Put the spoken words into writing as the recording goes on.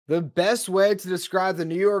The best way to describe the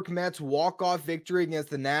New York Mets' walk-off victory against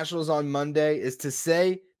the Nationals on Monday is to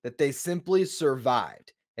say that they simply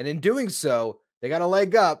survived. And in doing so, they got a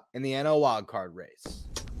leg up in the NL wildcard race.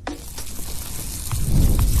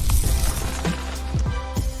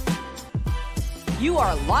 You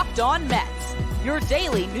are Locked On Mets, your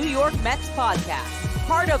daily New York Mets podcast.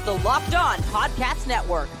 Part of the Locked On Podcast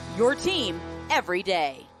Network, your team every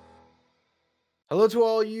day. Hello to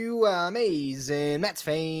all you amazing Mets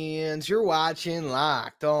fans. You're watching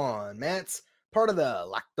Locked On Mets, part of the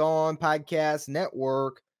Locked On Podcast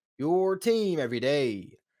Network, your team every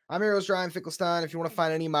day. I'm your host, Ryan Finkelstein. If you want to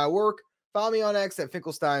find any of my work, follow me on X at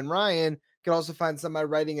FinkelsteinRyan. You can also find some of my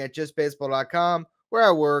writing at justbaseball.com, where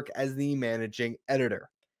I work as the managing editor.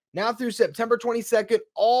 Now through September 22nd,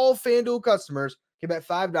 all FanDuel customers can bet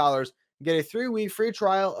 $5 and get a 3-week free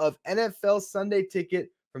trial of NFL Sunday Ticket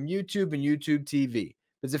from YouTube and YouTube TV.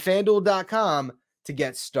 Visit FanDuel.com to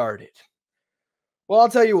get started. Well, I'll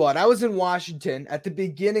tell you what, I was in Washington at the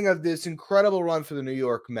beginning of this incredible run for the New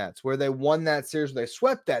York Mets, where they won that series, they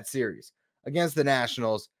swept that series against the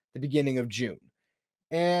Nationals at the beginning of June.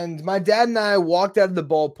 And my dad and I walked out of the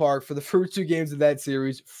ballpark for the first two games of that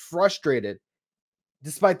series, frustrated,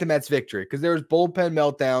 despite the Mets' victory, because there was bullpen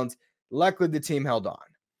meltdowns. Luckily, the team held on.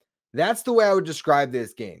 That's the way I would describe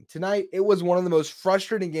this game. Tonight, it was one of the most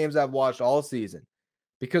frustrating games I've watched all season,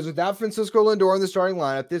 because without Francisco Lindor in the starting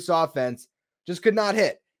lineup, this offense just could not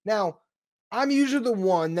hit. Now, I'm usually the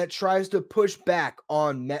one that tries to push back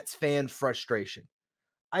on Mets fan frustration.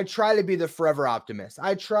 I try to be the forever optimist.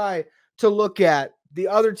 I try to look at the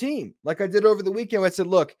other team like I did over the weekend. I said,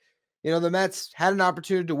 look, the Mets had an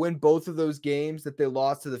opportunity to win both of those games that they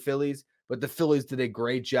lost to the Phillies, but the Phillies did a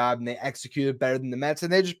great job and they executed better than the Mets,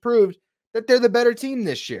 and they just proved that they're the better team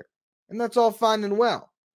this year. And that's all fine and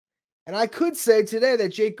well. And I could say today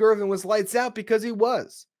that Jake Irvin was lights out, because he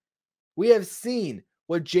was. We have seen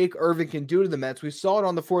what Jake Irvin can do to the Mets. We saw it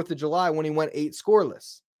on the 4th of July when he went 8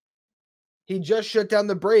 scoreless. He just shut down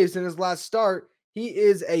the Braves in his last start. He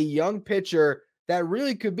is a young pitcher that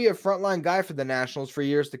really could be a frontline guy for the Nationals for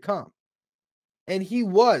years to come. And he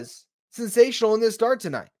was sensational in this start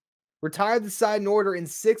tonight. Retired the side in order in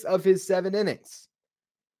 6 of his 7 innings.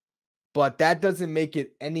 But that doesn't make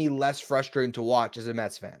it any less frustrating to watch as a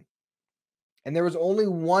Mets fan. And there was only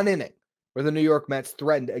one inning where the New York Mets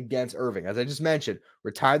threatened against Irving. As I just mentioned,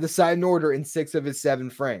 retired the side in order in 6 of his 7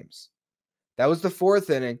 frames. That was the 4th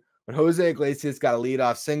inning when Jose Iglesias got a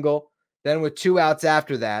leadoff single. Then with 2 outs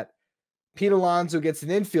after that, Pete Alonso gets an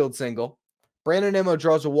infield single. Brandon Nimmo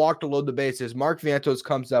draws a walk to load the bases. Mark Vientos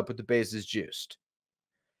comes up with the bases juiced.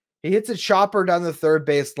 He hits a chopper down the third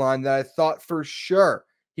baseline that I thought for sure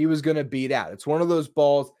he was going to beat out. It's one of those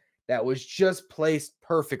balls that was just placed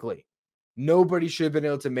perfectly. Nobody should have been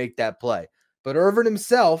able to make that play. But Irvin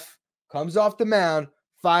himself comes off the mound,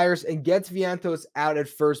 fires, and gets Vientos out at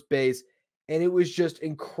first base. And it was just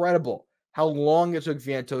incredible how long it took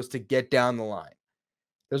Vientos to get down the line.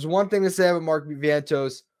 There's one thing to say about Mark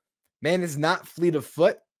Vientos. Man is not fleet of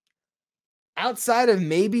foot. Outside of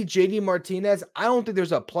maybe JD Martinez, I don't think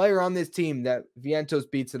there's a player on this team that Vientos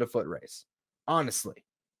beats in a foot race, honestly.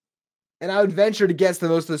 And I would venture to guess that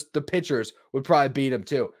most of the pitchers would probably beat him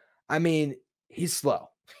too. I mean, he's slow.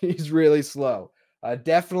 He's really slow.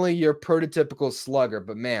 Definitely your prototypical slugger,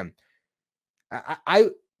 but man,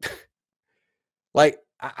 I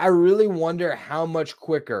really wonder how much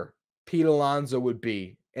quicker Pete Alonso would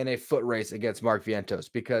be in a foot race against Mark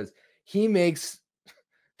Vientos, because he makes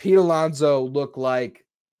Pete Alonso look like,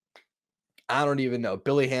 I don't even know,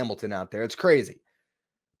 Billy Hamilton out there. It's crazy.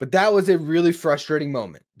 But that was a really frustrating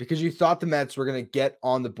moment, because you thought the Mets were going to get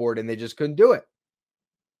on the board and they just couldn't do it.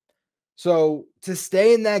 So to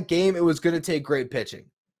stay in that game, it was going to take great pitching.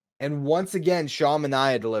 And once again, Sean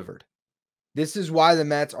Manaea delivered. This is why the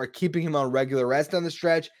Mets are keeping him on regular rest down the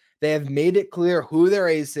stretch. They have made it clear who their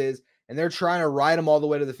ace is, and they're trying to ride him all the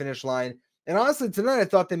way to the finish line. And honestly, tonight I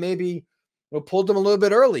thought they maybe pulled him a little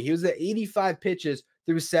bit early. He was at 85 pitches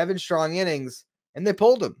through 7 strong innings, and they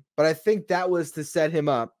pulled him. But I think that was to set him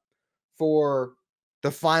up for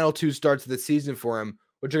the final 2 starts of the season for him,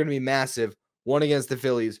 which are going to be massive. One against the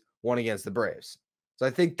Phillies, one against the Braves. So I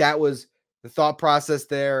think that was the thought process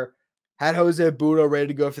there. Had Jose Budo ready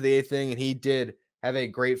to go for the 8th inning, and he did have a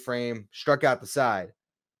great frame, struck out the side.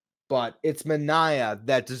 But it's Manaea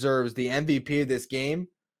that deserves the MVP of this game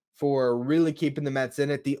for really keeping the Mets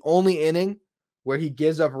in it. The only inning where he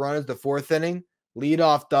gives up a run is the 4th inning,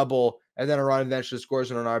 leadoff double, and then a run eventually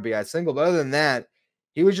scores on an RBI single. But other than that,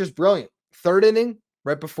 he was just brilliant. 3rd inning,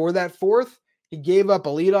 right before that 4th, he gave up a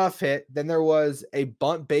leadoff hit. Then there was a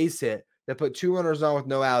bunt base hit that put 2 runners on with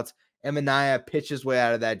no outs, and Manaea pitched his way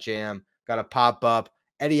out of that jam, got a pop up.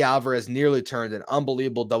 Eddie Alvarez nearly turned an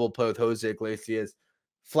unbelievable double play with Jose Iglesias,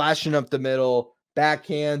 flashing up the middle,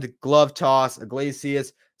 backhand, glove toss.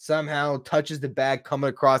 Iglesias somehow touches the bag, coming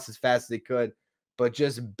across as fast as he could, but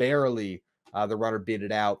just barely the runner beat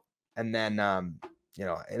it out. And then,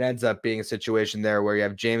 it ends up being a situation there where you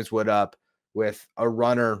have James Wood up with a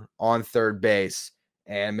runner on third base,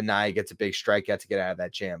 and Manaea gets a big strikeout to get out of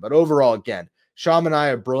that jam. But overall, again, Sean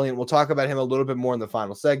Manaea, brilliant. We'll talk about him a little bit more in the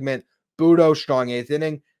final segment. Budo, strong eighth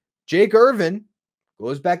inning. Jake Irvin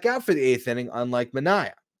goes back out for the eighth inning, unlike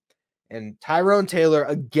Manaea. And Tyrone Taylor,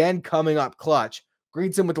 again coming up clutch,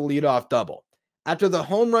 greets him with a leadoff double. After the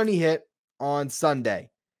home run he hit on Sunday,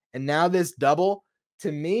 and now this double,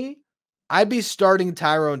 to me, I'd be starting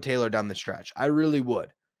Tyrone Taylor down the stretch. I really would.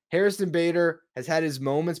 Harrison Bader has had his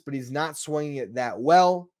moments, but he's not swinging it that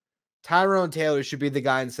well. Tyrone Taylor should be the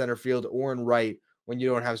guy in center field or in right when you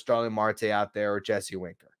don't have Starling Marte out there or Jesse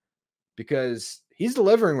Winker, because he's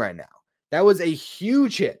delivering right now. That was a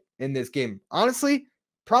huge hit in this game. Honestly,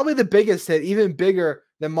 probably the biggest hit, even bigger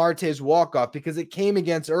than Marte's walk-off, because it came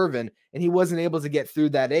against Irvin and he wasn't able to get through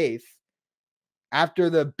that eighth. After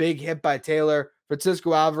the big hit by Taylor,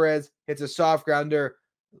 Francisco Alvarez hits a soft grounder.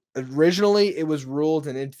 Originally, it was ruled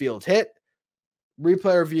an infield hit.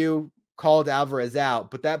 Replay review called Alvarez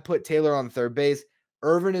out, but that put Taylor on third base.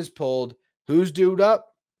 Irvin is pulled. Who's due up?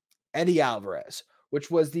 Eddie Alvarez,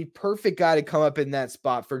 which was the perfect guy to come up in that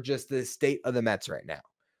spot for just the state of the Mets right now.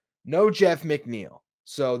 No Jeff McNeil.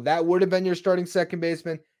 So that would have been your starting second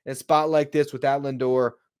baseman in a spot like this without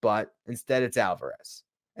Lindor, but instead it's Alvarez.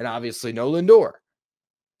 And obviously no Lindor.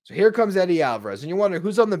 So here comes Eddie Alvarez, and you're wondering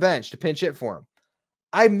who's on the bench to pinch hit for him.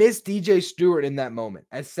 I miss DJ Stewart in that moment.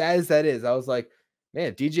 As sad as that is, I was like, man,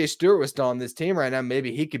 if DJ Stewart was still on this team right now,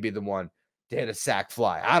 maybe he could be the one to hit a sac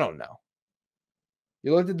fly. I don't know.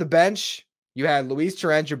 You looked at the bench, you had Luis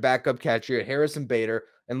Torrens, your backup catcher, you had Harrison Bader,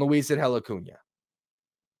 and Luis Acuna.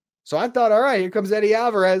 So I thought, all right, here comes Eddie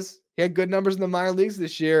Alvarez. He had good numbers in the minor leagues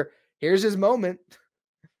this year. Here's his moment.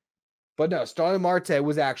 But no, Starling Marte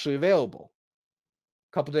was actually available.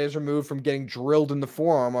 A couple days removed from getting drilled in the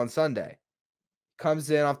forearm on Sunday.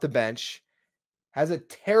 Comes in off the bench, has a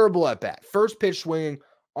terrible at-bat. First pitch swinging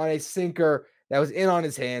on a sinker that was in on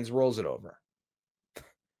his hands, rolls it over.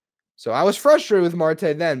 So I was frustrated with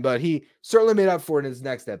Marte then, but he certainly made up for it in his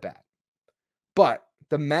next at-bat. But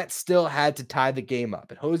the Mets still had to tie the game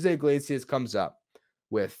up. And Jose Iglesias comes up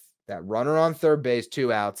with that runner on third base,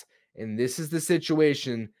 2 outs. And this is the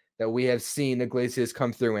situation that we have seen Iglesias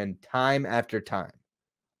come through in time after time.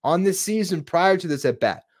 On this season prior to this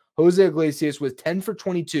at-bat, Jose Iglesias was 10 for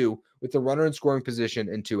 22 with the runner in scoring position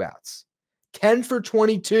and 2 outs. 10 for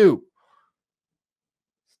 22.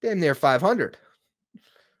 Damn near 500.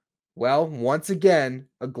 Well, once again,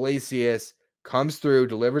 Iglesias comes through,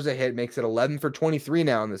 delivers a hit, makes it 11 for 23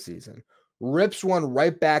 now in the season. Rips one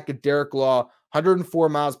right back at Derek Law, 104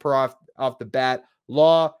 miles per hour off the bat.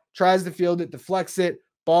 Law tries to field it, deflects it,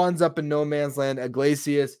 ball ends up in no man's land.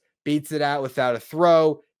 Iglesias beats it out without a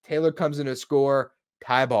throw. Taylor comes in to score.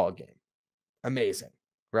 Tie ball game. Amazing,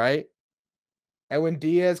 right? And when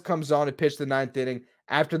Diaz comes on to pitch the 9th inning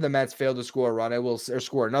after the Mets failed to score a run, or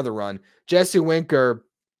score another run, Jesse Winker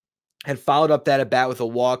had followed up that at-bat with a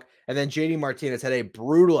walk, and then JD Martinez had a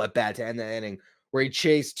brutal at-bat to end the inning where he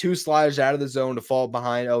chased 2 sliders out of the zone to fall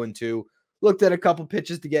behind 0-2, looked at a couple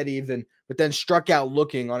pitches to get even, but then struck out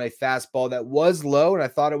looking on a fastball that was low, and I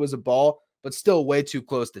thought it was a ball, but still way too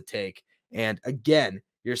close to take. And again,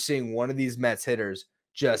 you're seeing one of these Mets hitters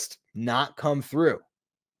just not come through.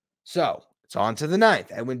 So it's on to the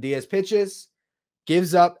 9th. And when Diaz pitches,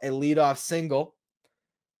 gives up a leadoff single.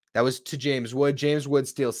 That was to James Wood. James Wood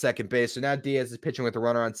steals second base. So now Diaz is pitching with a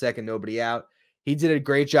runner on second, nobody out. He did a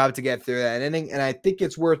great job to get through that inning. And I think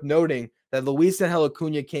it's worth noting that Luis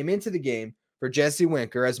Acuna came into the game for Jesse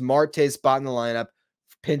Winker as Marte's spot in the lineup,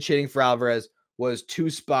 pinch hitting for Alvarez, was 2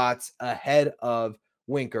 spots ahead of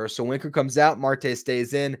Winker. So Winker comes out, Marte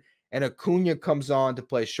stays in, and Acuna comes on to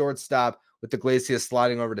play shortstop with Iglesias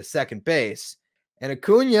sliding over to second base. And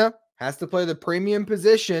Acuna has to play the premium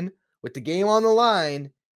position with the game on the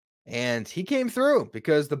line, and he came through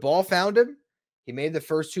because the ball found him. He made the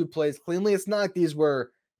first 2 plays cleanly. It's not like these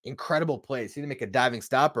were incredible plays. He didn't make a diving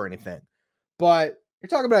stop or anything. But you're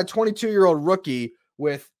talking about a 22-year-old rookie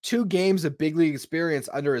with 2 games of big league experience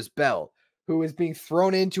under his belt, who is being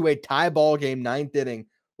thrown into a tie ball game 9th inning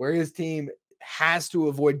where his team has to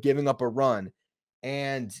avoid giving up a run.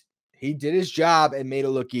 And he did his job and made it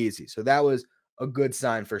look easy. So that was a good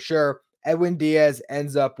sign for sure. Edwin Diaz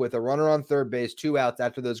ends up with a runner on third base, 2 outs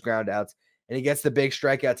after those ground outs, and he gets the big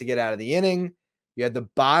strikeout to get out of the inning. You had the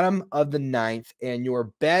bottom of the ninth and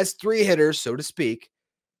your best three hitters, so to speak,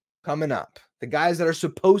 coming up. The guys that are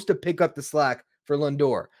supposed to pick up the slack for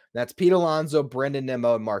Lindor. That's Pete Alonso, Brendan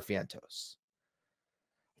Nimmo, and Mark Vientos.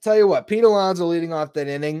 I'll tell you what, Pete Alonso leading off that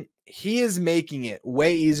inning, he is making it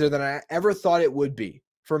way easier than I ever thought it would be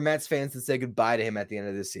for Mets fans to say goodbye to him at the end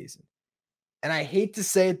of this season. And I hate to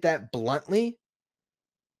say it that bluntly,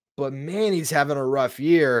 but man, he's having a rough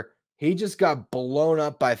year. He just got blown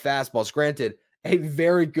up by fastballs. Granted, a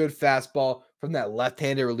very good fastball from that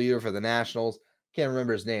left-handed reliever for the Nationals. Can't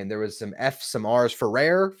remember his name. There was some F, some R's.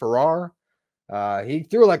 Farrar. He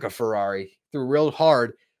threw like a Ferrari. Threw real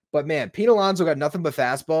hard. But man, Pete Alonso got nothing but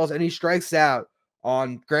fastballs, and he strikes out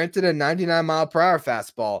on, granted, a 99-mile-per-hour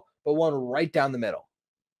fastball, but one right down the middle.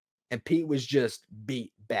 And Pete was just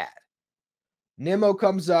beat bad. Nimmo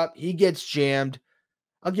comes up. He gets jammed.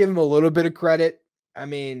 I'll give him a little bit of credit. I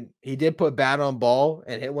mean, he did put bat on ball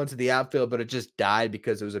and hit one to the outfield, but it just died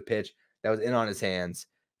because it was a pitch that was in on his hands.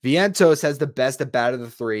 Vientos has the best at bat of the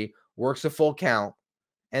three, works a full count,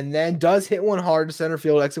 and then does hit one hard to center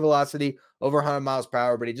field, exit velocity over 100 miles per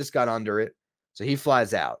hour, but he just got under it. So he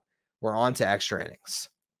flies out. We're on to extra innings.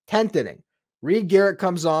 10th inning. Reed Garrett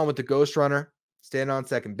comes on with the ghost runner, standing on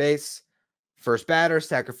second base. First batter,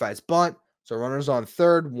 sacrifice bunt. So runners on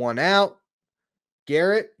third, one out.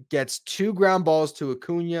 Garrett gets 2 ground balls to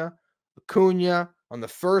Acuna. Acuna on the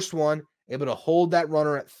first one, able to hold that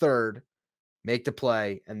runner at third, make the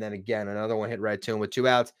play, and then again, another one hit right to him with 2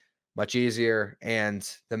 outs. Much easier. And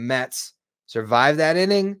the Mets survive that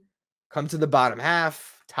inning, come to the bottom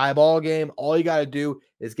half, tie ball game. All you got to do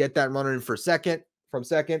is get that runner in from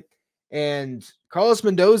second. And Carlos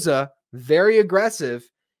Mendoza, very aggressive.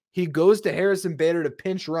 He goes to Harrison Bader to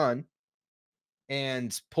pinch run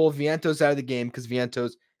and pull Vientos out of the game because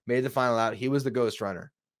Vientos made the final out. He was the ghost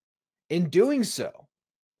runner. In doing so,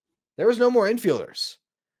 there was no more infielders.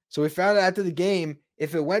 So we found out after the game,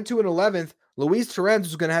 if it went to an 11th, Luis Torrens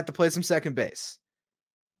was going to have to play some second base.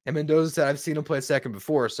 And Mendoza said, I've seen him play second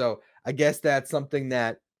before. So I guess that's something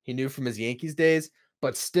that he knew from his Yankees days.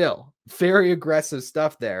 But still, very aggressive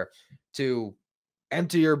stuff there to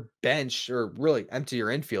empty your bench, or really empty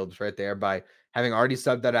your infield right there by having already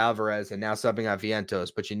subbed out Alvarez and now subbing out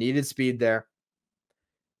Vientos. But you needed speed there.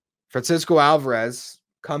 Francisco Alvarez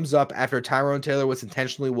comes up after Tyrone Taylor was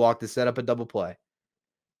intentionally walked to set up a double play.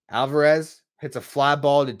 Alvarez hits a fly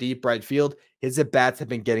ball to deep right field. His at-bats have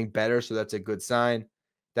been getting better, so that's a good sign.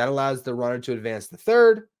 That allows the runner to advance to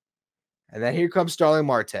third. And then here comes Starling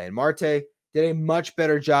Marte. And Marte did a much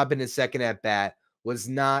better job in his second at-bat, was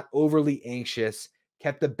not overly anxious,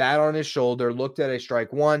 kept the bat on his shoulder, looked at a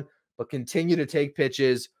strike one, but continued to take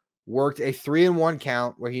pitches, worked a 3-1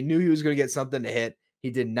 count where he knew he was going to get something to hit.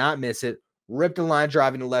 He did not miss it, ripped a line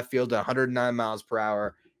drive into left field at 109 miles per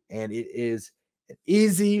hour, and it is an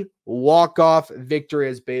easy walk-off victory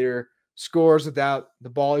as Bader scores without the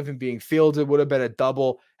ball even being fielded. Would have been a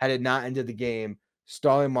double had it not ended the game.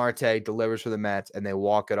 Starling Marte delivers for the Mets, and they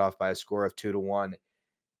walk it off by a score of 2-1.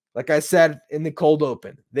 Like I said in the cold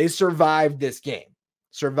open, they survived this game.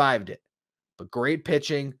 Survived it. But great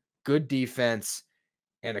pitching, good defense,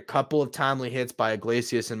 and a couple of timely hits by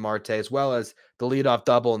Iglesias and Marte, as well as the leadoff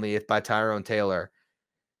double in the 8th by Tyrone Taylor.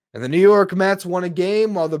 And the New York Mets won a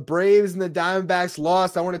game while the Braves and the Diamondbacks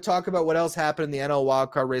lost. I want to talk about what else happened in the NL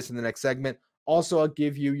wildcard race in the next segment. Also, I'll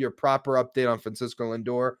give you your proper update on Francisco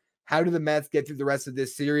Lindor. How do the Mets get through the rest of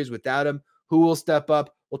this series without him? Who will step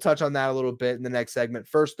up? We'll touch on that a little bit in the next segment.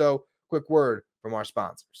 First, though, quick word from our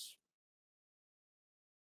sponsors.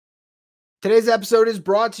 Today's episode is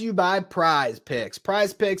brought to you by Prize Picks.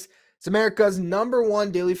 Prize Picks is America's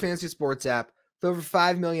 #1 daily fantasy sports app with over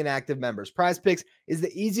 5 million active members. Prize Picks is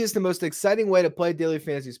the easiest and most exciting way to play daily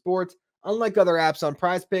fantasy sports. Unlike other apps on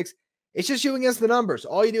Prize Picks, it's just you against the numbers.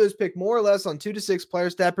 All you do is pick more or less on 2 to 6 player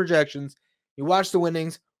stat projections. You watch the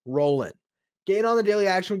winnings roll in. Get in on the daily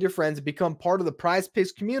action with your friends and become part of the Prize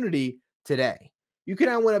Picks community today. You can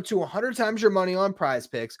now win up to 100 times your money on Prize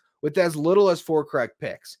Picks with as little as 4 correct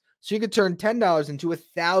picks. So you could turn $10 into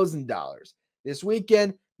 $1,000. This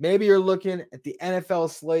weekend, maybe you're looking at the NFL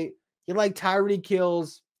slate. You like Tyreek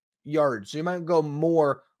Hill's yards, so you might go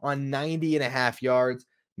more on 90.5 yards.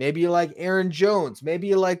 Maybe you like Aaron Jones. Maybe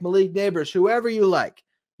you like Malik Neighbors. Whoever you like,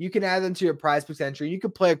 you can add them to your Prize Picks entry. You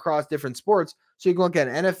can play across different sports, so you can look at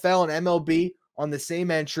NFL and MLB on the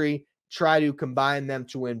same entry, try to combine them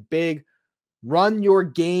to win big. Run your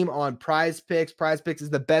game on Prize Picks. Prize Picks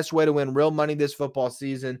is the best way to win real money this football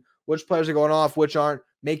season. Which players are going off, which aren't.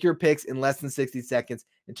 Make your picks in less than 60 seconds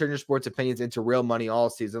and turn your sports opinions into real money all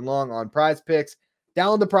season long on Prize Picks.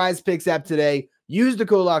 Download the Prize Picks app today. Use the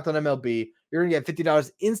code LOCKEDONMLB. you're going to get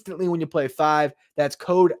 $50 instantly when you play 5. That's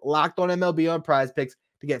code LOCKEDONMLB on PrizePicks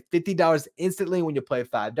to get $50 instantly when you play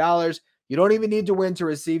 $5. You don't even need to win to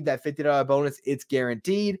receive that $50 bonus. It's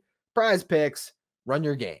guaranteed. PrizePicks, run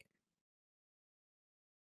your game.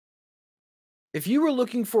 If you were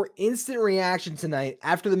looking for instant reaction tonight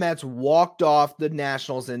after the Mets walked off the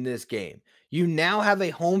Nationals in this game, you now have a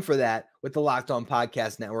home for that with the Locked On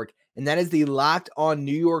Podcast Network, and that is the Locked On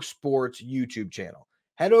New York Sports YouTube channel.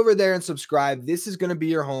 Head over there and subscribe. This is going to be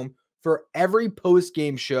your home for every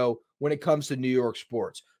post-game show when it comes to New York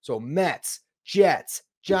sports. So Mets, Jets,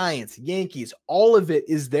 Giants, Yankees, all of it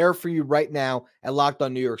is there for you right now at Locked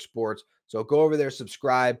On New York Sports. So go over there,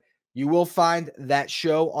 subscribe. You will find that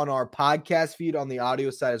show on our podcast feed on the audio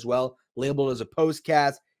side as well, labeled as a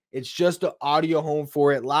postcast. It's just an audio home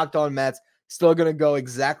for it. Locked On Mets, still going to go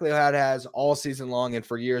exactly how it has all season long and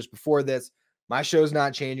for years before this. My show's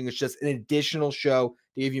not changing. It's just an additional show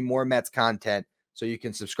to give you more Mets content so you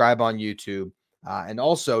can subscribe on YouTube. And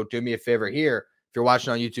also, do me a favor here. If you're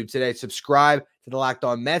watching on YouTube today, subscribe to the Locked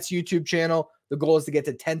On Mets YouTube channel. The goal is to get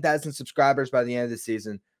to 10,000 subscribers by the end of the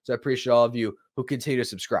season. So I appreciate all of you who continue to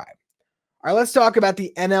subscribe. All right, let's talk about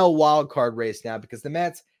the NL wildcard race now, because the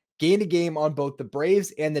Mets gained a game on both the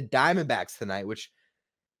Braves and the Diamondbacks tonight, which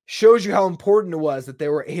shows you how important it was that they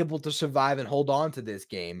were able to survive and hold on to this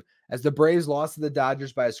game, as the Braves lost to the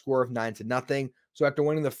Dodgers by a score of 9-0. So after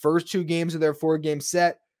winning the first 2 games of their 4-game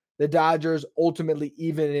set, the Dodgers ultimately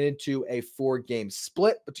evened into a 4-game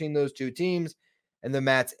split between those 2 teams, and the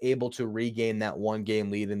Mets able to regain that 1-game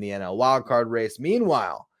lead in the NL wildcard race.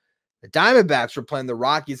 Meanwhile, the Diamondbacks were playing the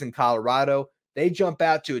Rockies in Colorado. They jump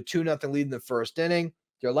out to a 2-0 lead in the first inning.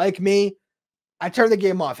 If you're like me, I turned the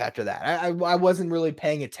game off after that. I wasn't really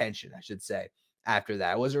paying attention, I should say, after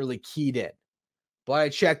that. I wasn't really keyed in. But I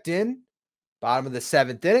checked in, bottom of the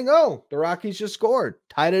 7th inning. Oh, the Rockies just scored,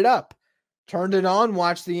 tied it up. Turned it on,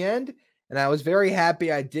 watched the end, and I was very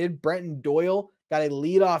happy I did. Brenton Doyle got a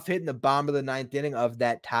leadoff hit in the bottom of the 9th inning of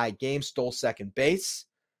that tied game, stole second base.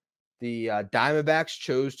 The Diamondbacks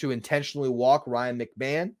chose to intentionally walk Ryan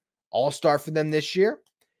McMahon, all-star for them this year.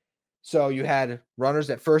 So you had runners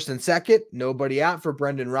at first and second, nobody out for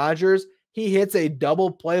Brendan Rodgers. He hits a double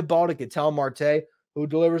play ball to Sean Marte, who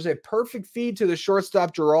delivers a perfect feed to the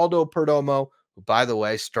shortstop Geraldo Perdomo, who, by the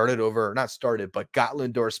way, got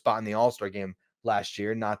Lindor's spot in the All-Star game last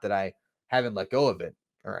year. Not that I haven't let go of it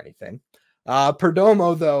or anything.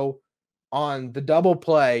 Perdomo, though, on the double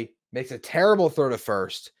play, makes a terrible throw to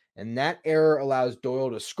first, and that error allows Doyle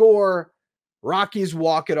to score. Rockies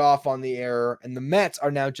walk it off on the error, and the Mets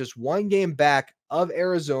are now just 1 game back of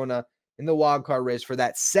Arizona in the wildcard race for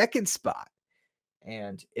that 2nd spot.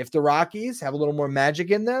 And if the Rockies have a little more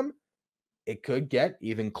magic in them, it could get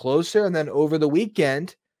even closer. And then over the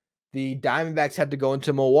weekend, the Diamondbacks had to go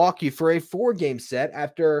into Milwaukee for a 4-game set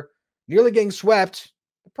after nearly getting swept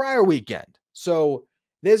the prior weekend. So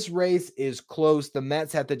this race is close. The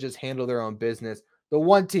Mets have to just handle their own business. The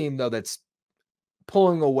one team, though, that's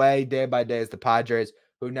pulling away day by day is the Padres,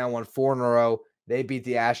 who now won 4 in a row. They beat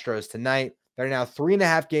the Astros tonight. They're now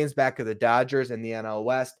 3.5 games back of the Dodgers in the NL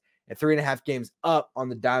West and 3.5 games up on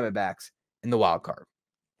the Diamondbacks in the wild card.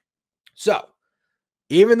 So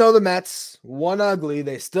even though the Mets won ugly,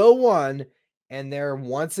 they still won, and they're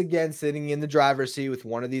once again sitting in the driver's seat with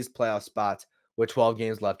one of these playoff spots with 12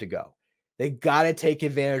 games left to go. They got to take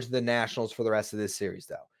advantage of the Nationals for the rest of this series,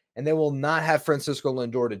 though, and they will not have Francisco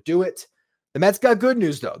Lindor to do it. The Mets got good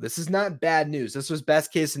news, though. This is not bad news. This was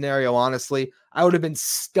best case scenario, honestly. I would have been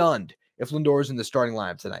stunned if Lindor was in the starting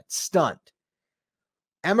lineup tonight. Stunned.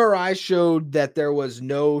 MRI showed that there was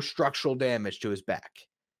no structural damage to his back.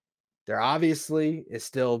 There obviously is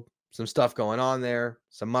still some stuff going on there,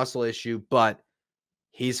 some muscle issue, but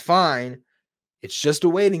he's fine. It's just a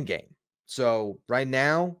waiting game. So right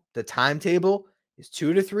now, the timetable is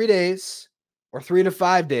 2 to 3 days or 3 to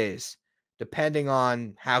 5 days, depending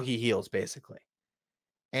on how he heals, basically.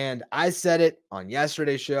 And I said it on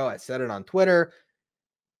yesterday's show. I said it on Twitter.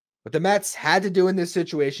 What the Mets had to do in this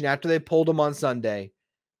situation after they pulled him on Sunday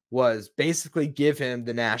was basically give him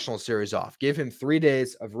the National Series off. Give him 3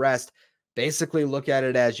 days of rest. Basically look at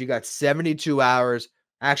it as you got 72 hours,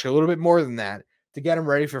 actually a little bit more than that, to get him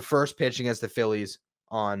ready for first pitch against the Phillies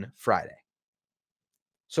on Friday.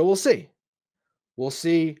 So we'll see. On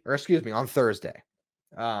Thursday.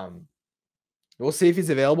 We'll see if he's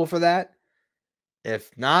available for that.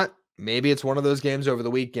 If not, maybe it's one of those games over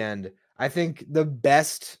the weekend. I think the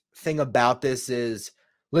best thing about this is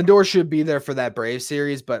Lindor should be there for that Braves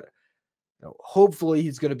series, but hopefully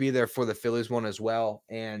he's going to be there for the Phillies one as well.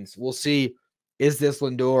 And we'll see, is this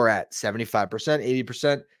Lindor at 75%,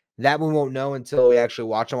 80%? That we won't know until we actually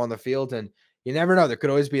watch him on the field, and you never know. There could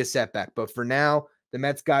always be a setback. But for now, the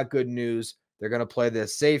Mets got good news. They're going to play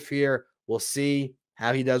this safe here. We'll see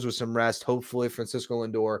how he does with some rest. Hopefully, Francisco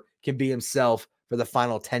Lindor can be himself for the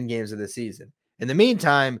final 10 games of the season. In the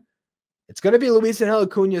meantime, it's going to be Luis Angel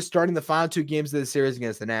Acuna starting the final 2 games of the series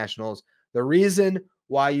against the Nationals. The reason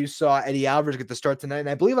why you saw Eddie Alvarez get the start tonight, and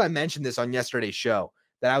I believe I mentioned this on yesterday's show,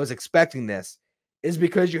 that I was expecting this, is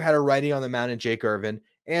because you had a righty on the mound in Jake Irvin.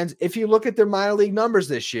 And if you look at their minor league numbers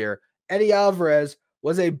this year, Eddie Alvarez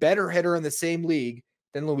was a better hitter in the same league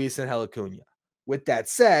than Luis Angel Acuna. With that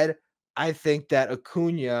said, I think that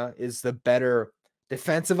Acuna is the better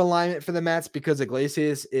defensive alignment for the Mets because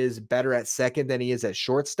Iglesias is better at second than he is at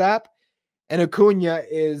shortstop. And Acuna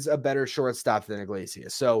is a better shortstop than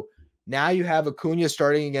Iglesias. So now you have Acuna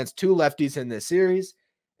starting against 2 lefties in this series,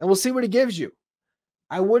 and we'll see what he gives you.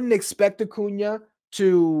 I wouldn't expect Acuna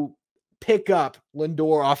to pick up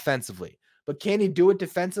Lindor offensively, but can he do it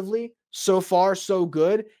defensively? So far, so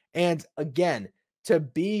good. And again, to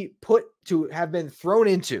have been thrown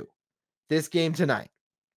into this game tonight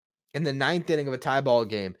in the 9th inning of a tie ball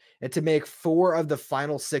game and to make 4 of the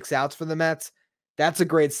final 6 outs for the Mets, that's a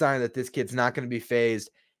great sign that this kid's not going to be phased.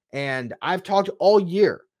 And I've talked all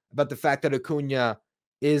year about the fact that Acuna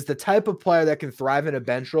is the type of player that can thrive in a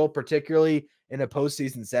bench role, particularly in a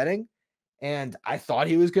postseason setting. And I thought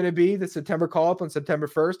he was going to be the September call-up on September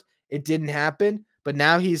 1st. It didn't happen, but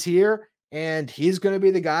now he's here, and he's going to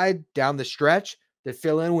be the guy down the stretch to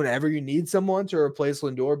fill in whenever you need someone to replace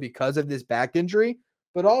Lindor because of this back injury.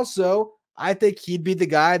 But also, I think he'd be the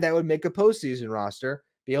guy that would make a postseason roster,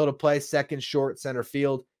 be able to play second, short, center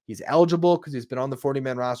field. He's eligible because he's been on the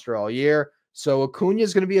 40-man roster all year. So Acuna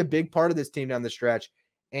is going to be a big part of this team down the stretch.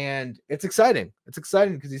 And it's exciting. It's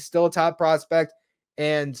exciting because he's still a top prospect,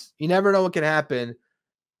 and you never know what can happen.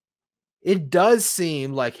 It does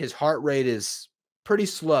seem like his heart rate is pretty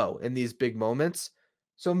slow in these big moments.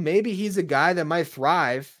 So maybe he's a guy that might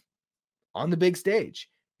thrive on the big stage.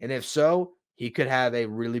 And if so, he could have a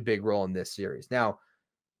really big role in this series. Now,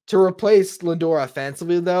 to replace Lindor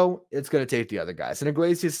offensively, though, it's going to take the other guys. And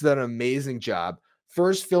Iglesias has done an amazing job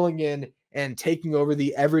first filling in and taking over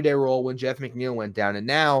the everyday role when Jeff McNeil went down, and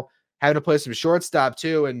now having to play some shortstop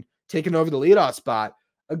too and taking over the leadoff spot.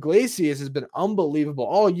 Iglesias has been unbelievable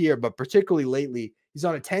all year, but particularly lately. He's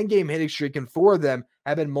on a 10-game hitting streak, and 4 of them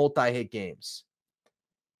have been multi-hit games.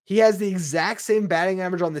 He has the exact same batting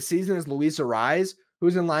average on the season as Luis Ariz,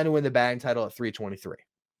 who's in line to win the batting title at 323.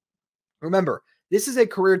 Remember, this is a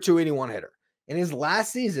career 281 hitter. In his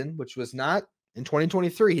last season, which was not in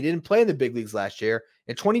 2023, he didn't play in the big leagues last year.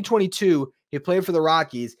 In 2022, he played for the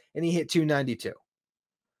Rockies, and he hit 292.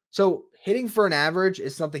 So hitting for an average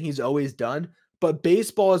is something he's always done, but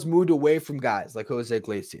baseball has moved away from guys like Jose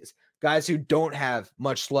Iglesias, guys who don't have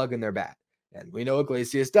much slug in their bat. And we know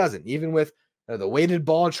Iglesias doesn't, even with the weighted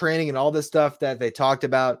ball training and all this stuff that they talked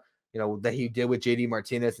about, that he did with JD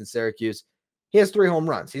Martinez in Syracuse. He has 3 home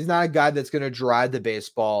runs. He's not a guy that's going to drive the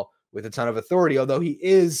baseball with a ton of authority, although he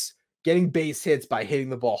is getting base hits by hitting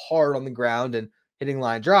the ball hard on the ground and hitting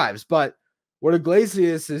line drives. But what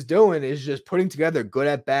Iglesias is doing is just putting together good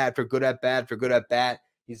at bat for good at bat for good at bat.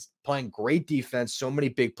 He's playing great defense, so many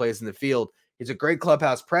big plays in the field. He's a great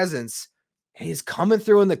clubhouse presence, and he's coming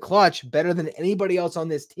through in the clutch better than anybody else on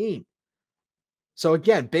this team. So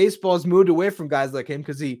again, baseball's moved away from guys like him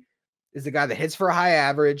because he is the guy that hits for a high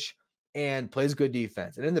average and plays good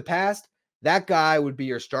defense. And in the past, that guy would be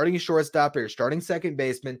your starting shortstop or your starting second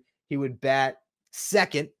baseman. He would bat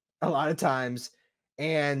second a lot of times,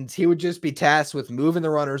 and he would just be tasked with moving the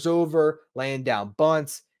runners over, laying down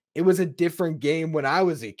bunts. It was a different game when I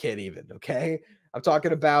was a kid even, okay? I'm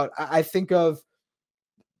talking about, I think of,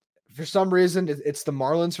 for some reason, it's the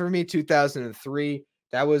Marlins for me, 2003.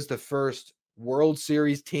 That was the first World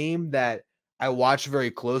Series team that I watched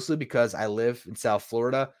very closely because I live in South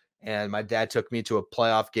Florida, and my dad took me to a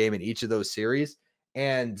playoff game in each of those series.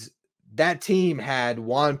 And that team had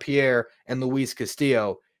Juan Pierre and Luis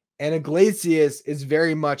Castillo, and Iglesias is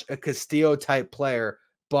very much a Castillo-type player,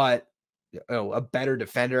 but a better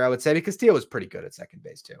defender, I would say, because Castillo was pretty good at second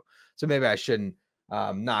base too. So maybe I shouldn't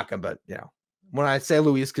knock him, but when I say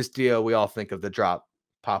Luis Castillo, we all think of the drop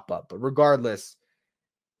pop up. But regardless,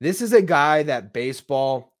 this is a guy that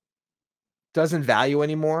baseball doesn't value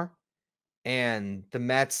anymore, and the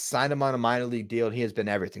Mets signed him on a minor league deal, and he has been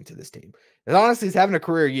everything to this team. And honestly, he's having a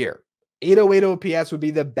career year. 808 OPS would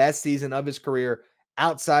be the best season of his career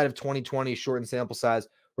outside of 2020 shortened sample size,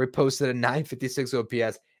 where he posted a 956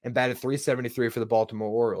 OPS and batted 373 for the Baltimore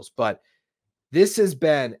Orioles. But this has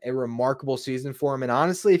been a remarkable season for him. And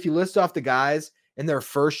honestly, if you list off the guys in their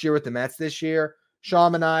first year with the Mets this year,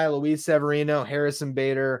 Sean Manaea, Luis Severino, Harrison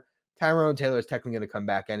Bader, Tyrone Taylor is technically going to come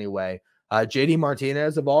back anyway. JD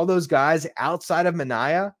Martinez, of all those guys outside of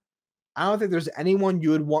Manaea, I don't think there's anyone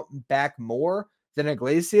you would want back more than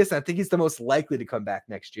Iglesias. I think he's the most likely to come back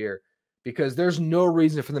next year because there's no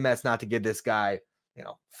reason for the Mets not to give this guy,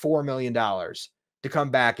 $4 million to come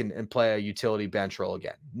back and play a utility bench role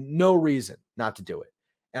again. No reason not to do it.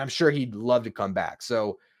 And I'm sure he'd love to come back.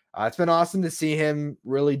 So it's been awesome to see him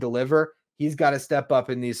really deliver. He's got to step up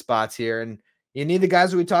in these spots here. And you need the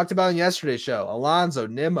guys that we talked about in yesterday's show: Alonso,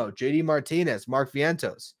 Nimmo, JD Martinez, Mark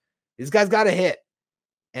Vientos. These guys got to hit.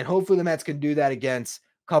 And hopefully the Mets can do that against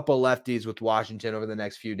a couple lefties with Washington over the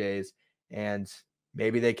next few days. And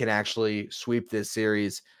maybe they can actually sweep this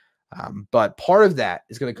series. But part of that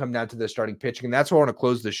is going to come down to their starting pitching. And that's where I want to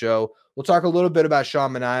close the show. We'll talk a little bit about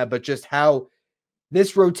Sean Manaea, but just how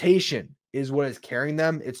this rotation is what is carrying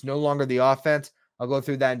them. It's no longer the offense. I'll go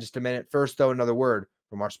through that in just a minute. First, though, another word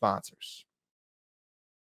from our sponsors.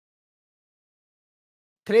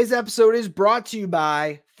 Today's episode is brought to you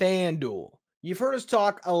by FanDuel. You've heard us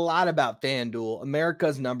talk a lot about FanDuel,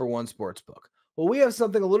 America's #1 sportsbook. Well, we have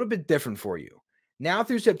something a little bit different for you. Now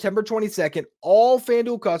through September 22nd, all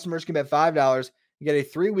FanDuel customers can bet $5 and get a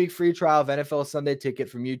 3-week free trial of NFL Sunday Ticket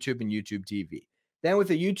from YouTube and YouTube TV. Then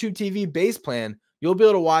with a YouTube TV base plan, you'll be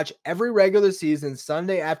able to watch every regular season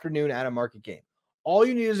Sunday afternoon at a market game. All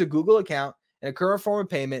you need is a Google account and a current form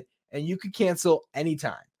of payment, and you can cancel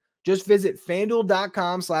anytime. Just visit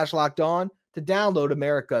FanDuel.com/lockedon to download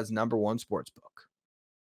America's #1 sportsbook.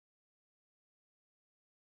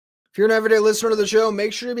 If you're an everyday listener to the show,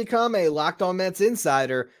 make sure to become a Locked On Mets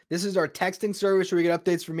insider. This is our texting service where you get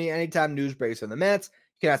updates from me anytime news breaks on the Mets.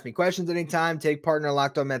 You can ask me questions anytime, take part in our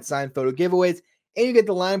Locked On Mets signed photo giveaways, and you get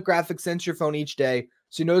the lineup graphic sent to your phone each day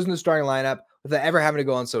so you know who's in the starting lineup without ever having to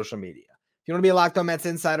go on social media. If you want to be a Locked On Mets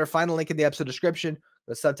insider, find a link in the episode description.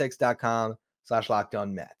 Go to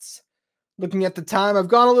subtext.com/LockedOnMets. Looking at the time, I've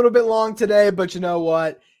gone a little bit long today, but you know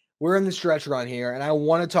what? We're in the stretch run here, and I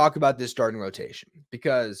want to talk about this starting rotation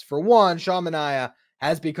because, for one, Sean Manaea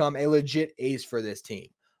has become a legit ace for this team.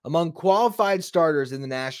 Among qualified starters in the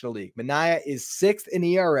National League, Manaea is 6th in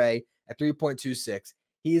ERA at 3.26.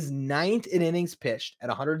 He is 9th in innings pitched at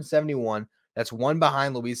 171. That's one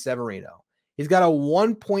behind Luis Severino. He's got a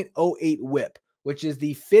 1.08 whip, which is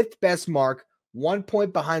the 5th best mark, 1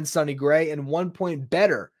 point behind Sonny Gray and 1 point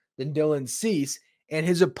better than Dylan Cease, and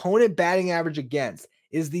his opponent batting average against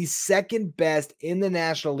is the 2nd best in the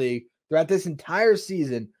National League throughout this entire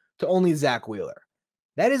season to only Zach Wheeler.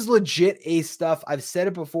 That is legit ace stuff. I've said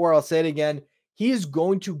it before. I'll say it again. He is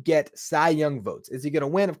going to get Cy Young votes. Is he going to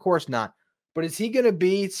win? Of course not. But is he going to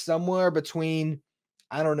be somewhere between,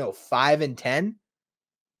 5 and 10?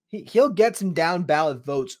 He'll get some down ballot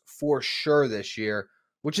votes for sure this year,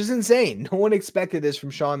 which is insane. No one expected this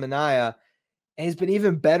from Sean Manaea. And he's been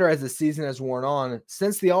even better as the season has worn on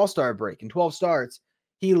since the All-Star break. In 12 starts,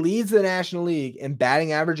 he leads the National League in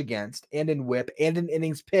batting average against, and in whip, and in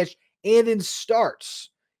innings pitched, and in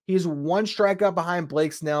starts. He's 1 strikeout behind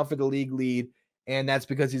Blake Snell for the league lead, and that's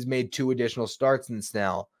because he's made 2 additional starts than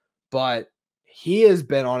Snell. But he has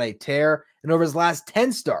been on a tear, and over his last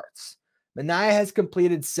 10 starts, Manaea has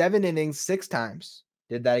completed 7 innings 6 times.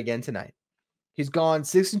 Did that again tonight. He's gone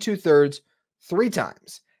 6 2/3 3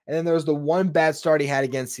 times. And then there was the 1 bad start he had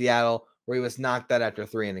against Seattle where he was knocked out after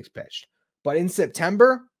 3 innings pitched. But in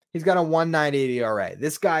September, he's got a 1.98 ERA.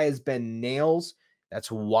 This guy has been nails. That's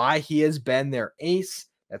why he has been their ace.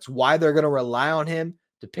 That's why they're going to rely on him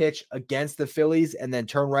to pitch against the Phillies and then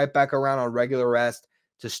turn right back around on regular rest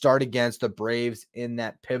to start against the Braves in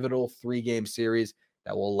that pivotal 3-game series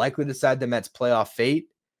that will likely decide the Mets' playoff fate.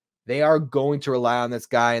 They are going to rely on this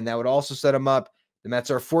guy, and that would also set him up. The Mets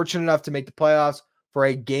are fortunate enough to make the playoffs for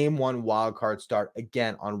a Game 1 wildcard start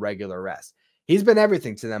again on regular rest. He's been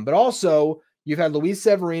everything to them, but also you've had Luis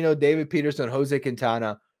Severino, David Peterson, Jose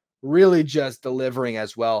Quintana really just delivering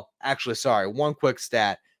as well. Actually, sorry, one quick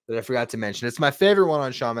stat that I forgot to mention. It's my favorite one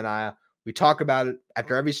on Sean Manaea. We talk about it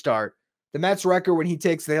after every start. The Mets record when he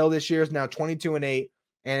takes the hill this year is now 22-8,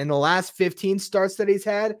 and in the last 15 starts that he's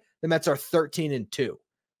had, the Mets are 13-2. So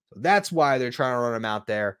that's why they're trying to run him out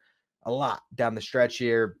there a lot down the stretch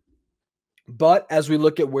here. But as we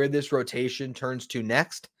look at where this rotation turns to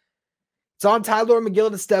next, it's on Tyler McGill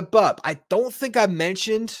to step up. I don't think I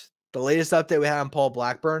mentioned the latest update we had on Paul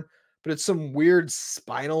Blackburn, but it's some weird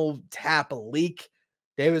spinal tap leak.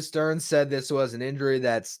 David Stern said this was an injury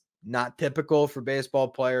that's not typical for baseball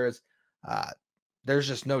players. There's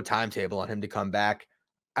just no timetable on him to come back.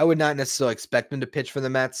 I would not necessarily expect him to pitch for the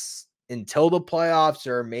Mets until the playoffs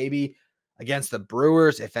or maybe against the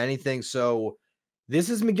Brewers, if anything. So This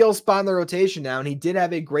is McGill's spot in the rotation now, and he did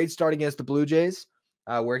have a great start against the Blue Jays,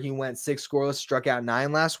 where he went 6 scoreless, struck out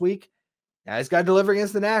 9 last week. Now he's got to deliver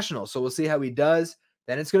against the Nationals, so we'll see how he does.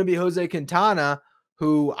 Then it's going to be Jose Quintana,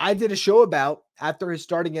 who I did a show about after his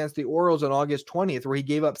start against the Orioles on August 20th, where he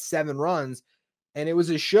gave up 7 runs. And it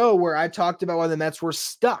was a show where I talked about why the Mets were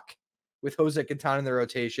stuck with Jose Quintana in the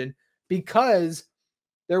rotation because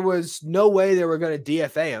there was no way they were going to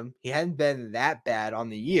DFA him. He hadn't been that bad on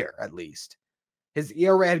the year, at least. His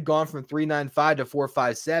ERA had gone from 3.95 to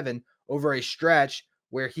 4.57 over a stretch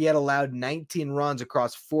where he had allowed 19 runs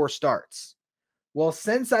across 4 starts. Well,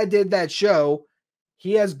 since I did that show,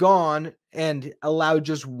 he has gone and allowed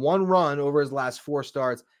just 1 run over his last 4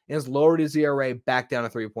 starts and has lowered his ERA back down to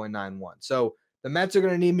 3.91. So the Mets are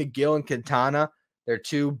going to need McGill and Quintana, their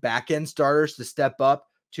 2 back-end starters, to step up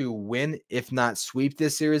to win, if not sweep,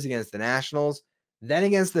 this series against the Nationals. Then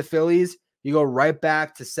against the Phillies, you go right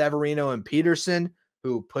back to Severino and Peterson,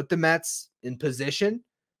 who put the Mets in position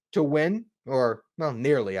to win, or, well,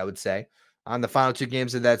 nearly, I would say, on the final 2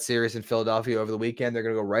 games of that series in Philadelphia over the weekend. They're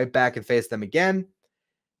going to go right back and face them again.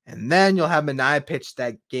 And then you'll have Manaea pitch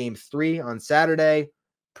that game 3 on Saturday,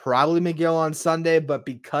 probably McGill on Sunday, but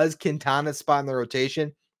because Quintana's spot in the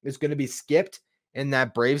rotation is going to be skipped in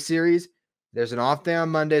that Brave series, there's an off day on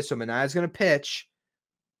Monday, so Manaea's going to pitch.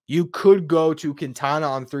 You could go to Quintana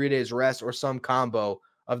on 3 days rest or some combo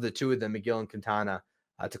of the 2 of them, McGill and Quintana,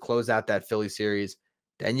 to close out that Philly series.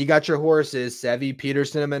 Then you got your horses, Sevy,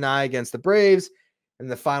 Peterson, and Manaea against the Braves. In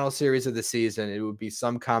the final series of the season, it would be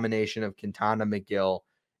some combination of Quintana, McGill,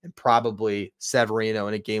 and probably Severino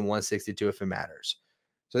in a game 162 if it matters.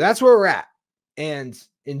 So that's where we're at. And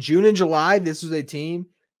in June and July, this was a team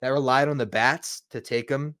that relied on the bats to take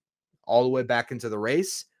them all the way back into the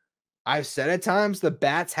race. I've said at times the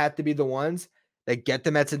bats had to be the ones that get the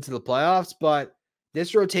Mets into the playoffs, but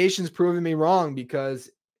this rotation's proven me wrong because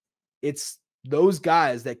it's those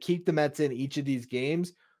guys that keep the Mets in each of these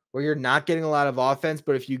games where you're not getting a lot of offense,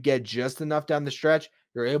 but if you get just enough down the stretch,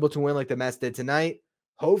 you're able to win like the Mets did tonight.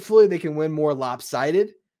 Hopefully they can win more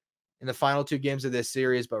lopsided in the final 2 games of this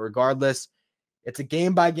series, but regardless, it's a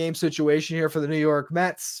game-by-game situation here for the New York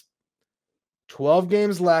Mets. 12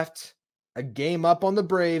 games left, a game up on the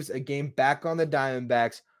Braves, a game back on the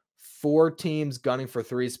Diamondbacks, 4 teams gunning for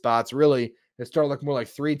 3 spots. Really, it started looking more like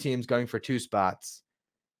 3 teams gunning for 2 spots.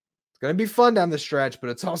 It's going to be fun down the stretch, but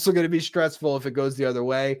it's also going to be stressful if it goes the other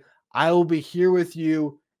way. I will be here with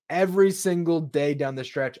you every single day down the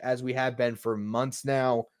stretch as we have been for months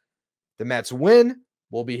now. The Mets win.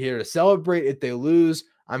 We'll be here to celebrate. If they lose,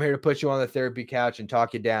 I'm here to put you on the therapy couch and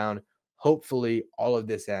talk you down. Hopefully, all of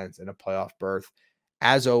this ends in a playoff berth.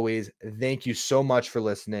 As always, thank you so much for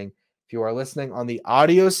listening. If you are listening on the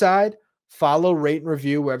audio side, follow, rate, and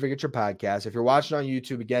review wherever you get your podcast. If you're watching on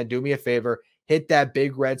YouTube, again, do me a favor. Hit that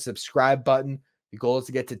big red subscribe button. The goal is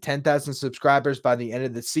to get to 10,000 subscribers by the end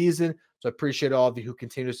of the season. So I appreciate all of you who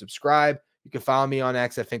continue to subscribe. You can follow me on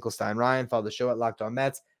X at Finkelstein Ryan. Follow the show at Locked On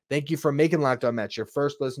Mets. Thank you for making Locked On Mets your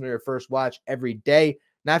first listener, your first watch every day.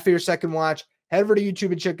 Not for your second watch. Head over to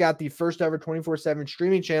YouTube and check out the first ever 24/7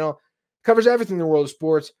 streaming channel. Covers everything in the world of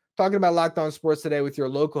sports. Talking about Locked On Sports Today with your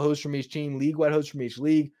local host from each team, league-wide host from each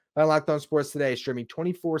league. Find Locked On Sports Today streaming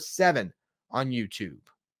 24/7 on YouTube.